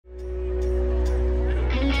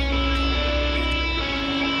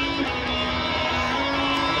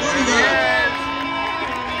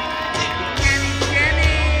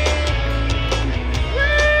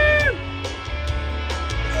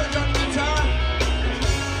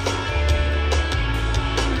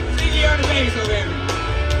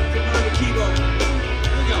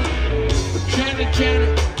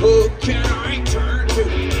Shannon, who can I turn to?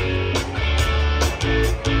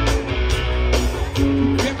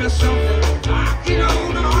 Give me something I can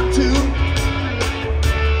hold on to.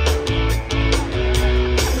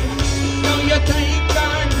 No, you think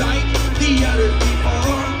I'm like the other people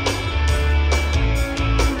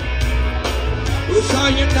who saw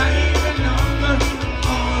your name and number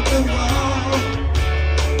on the wall.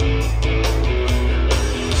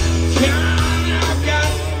 John, I've got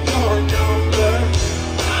your number.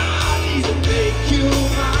 I need to make you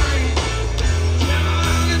mine.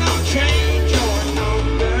 John, and I'll change your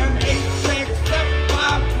number.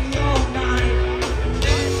 8675309.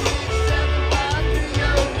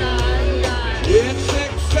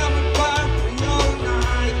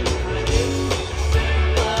 8675309.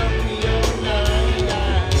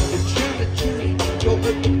 8675309. It's Jimmy Judy, go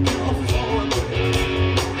with the girl for me.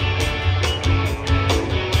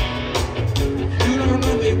 You don't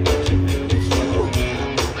know me, but you make me so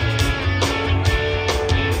happy.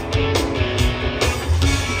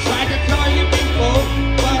 Tried to call you before,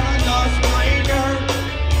 but I lost my nerve.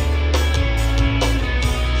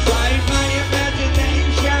 Tried my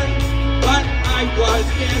imagination, but I was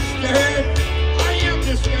disturbed. I am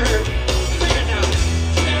disturbed. Sing it now.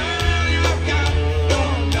 Tell you I've got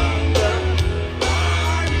your number. I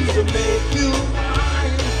need to make you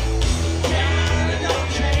mine. Can I don't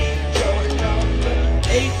change your number?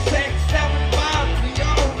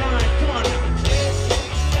 8675309. Come on now.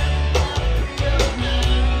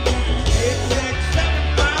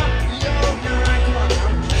 8675309. Come on now.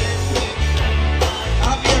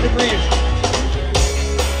 I'll be on the bridge.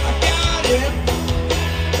 I got it.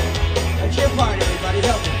 That's your part, everybody.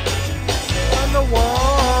 Help me. On the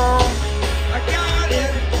wall. I got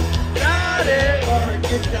it. Got it. Or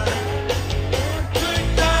good time. Good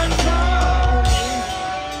time calling.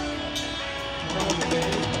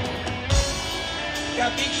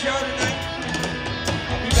 Got a big show tonight.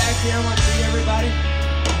 I'll be back here. I want to see everybody.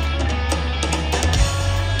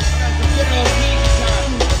 Got some good old beach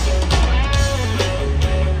time.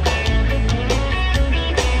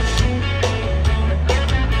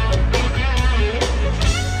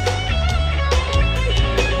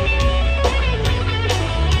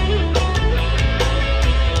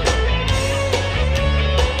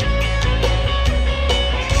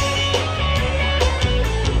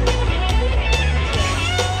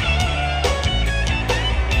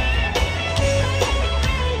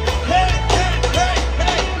 Hey, hey, hey,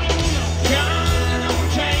 hey. John, don't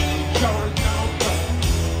change your number.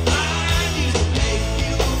 I need to make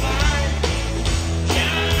you mine.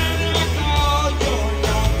 John, I call your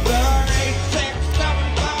number.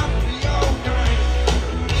 8675309.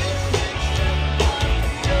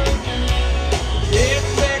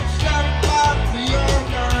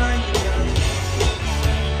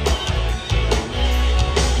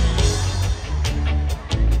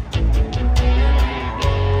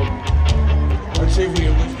 Let's see if you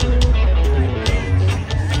can whisper it.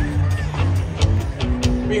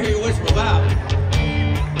 Let me hear you whisper loud.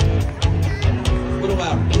 A little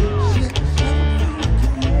louder.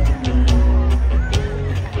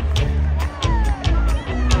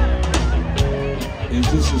 Is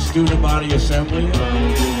this a student body assembly?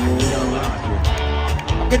 I'm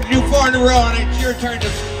going to do 4 in a row, and it's your turn to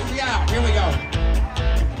speak out. Here we go.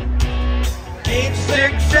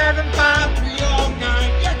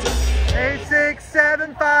 8675309. Your turn.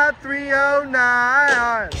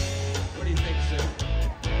 8675309. What do you think, Sue?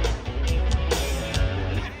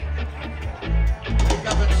 Wake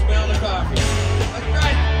up and smell the coffee. Let's try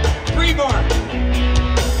it. 3 more.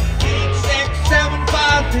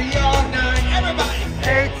 8675309. Everybody.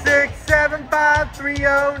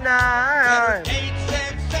 8675309.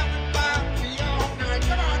 8675309.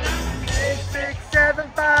 Come on now.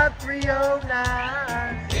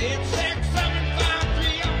 8675309.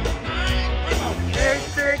 8675309.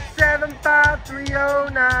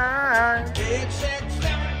 8675309.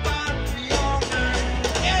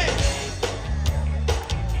 8675309. Yeah.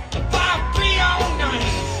 5309.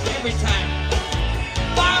 Every time.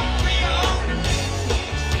 5309.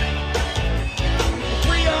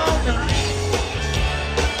 309.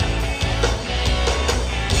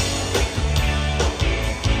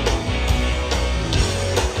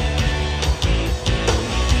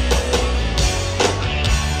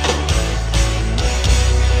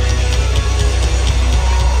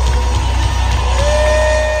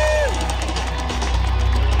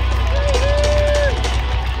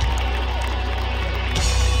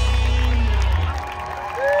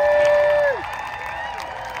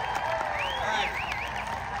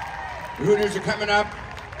 The Hooters are coming up.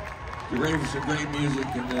 Get ready for some great music,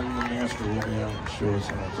 and then the master will be out and show us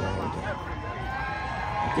how it's all done.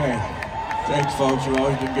 Okay. Thanks, folks. You've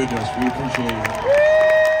always been good to us. We appreciate it.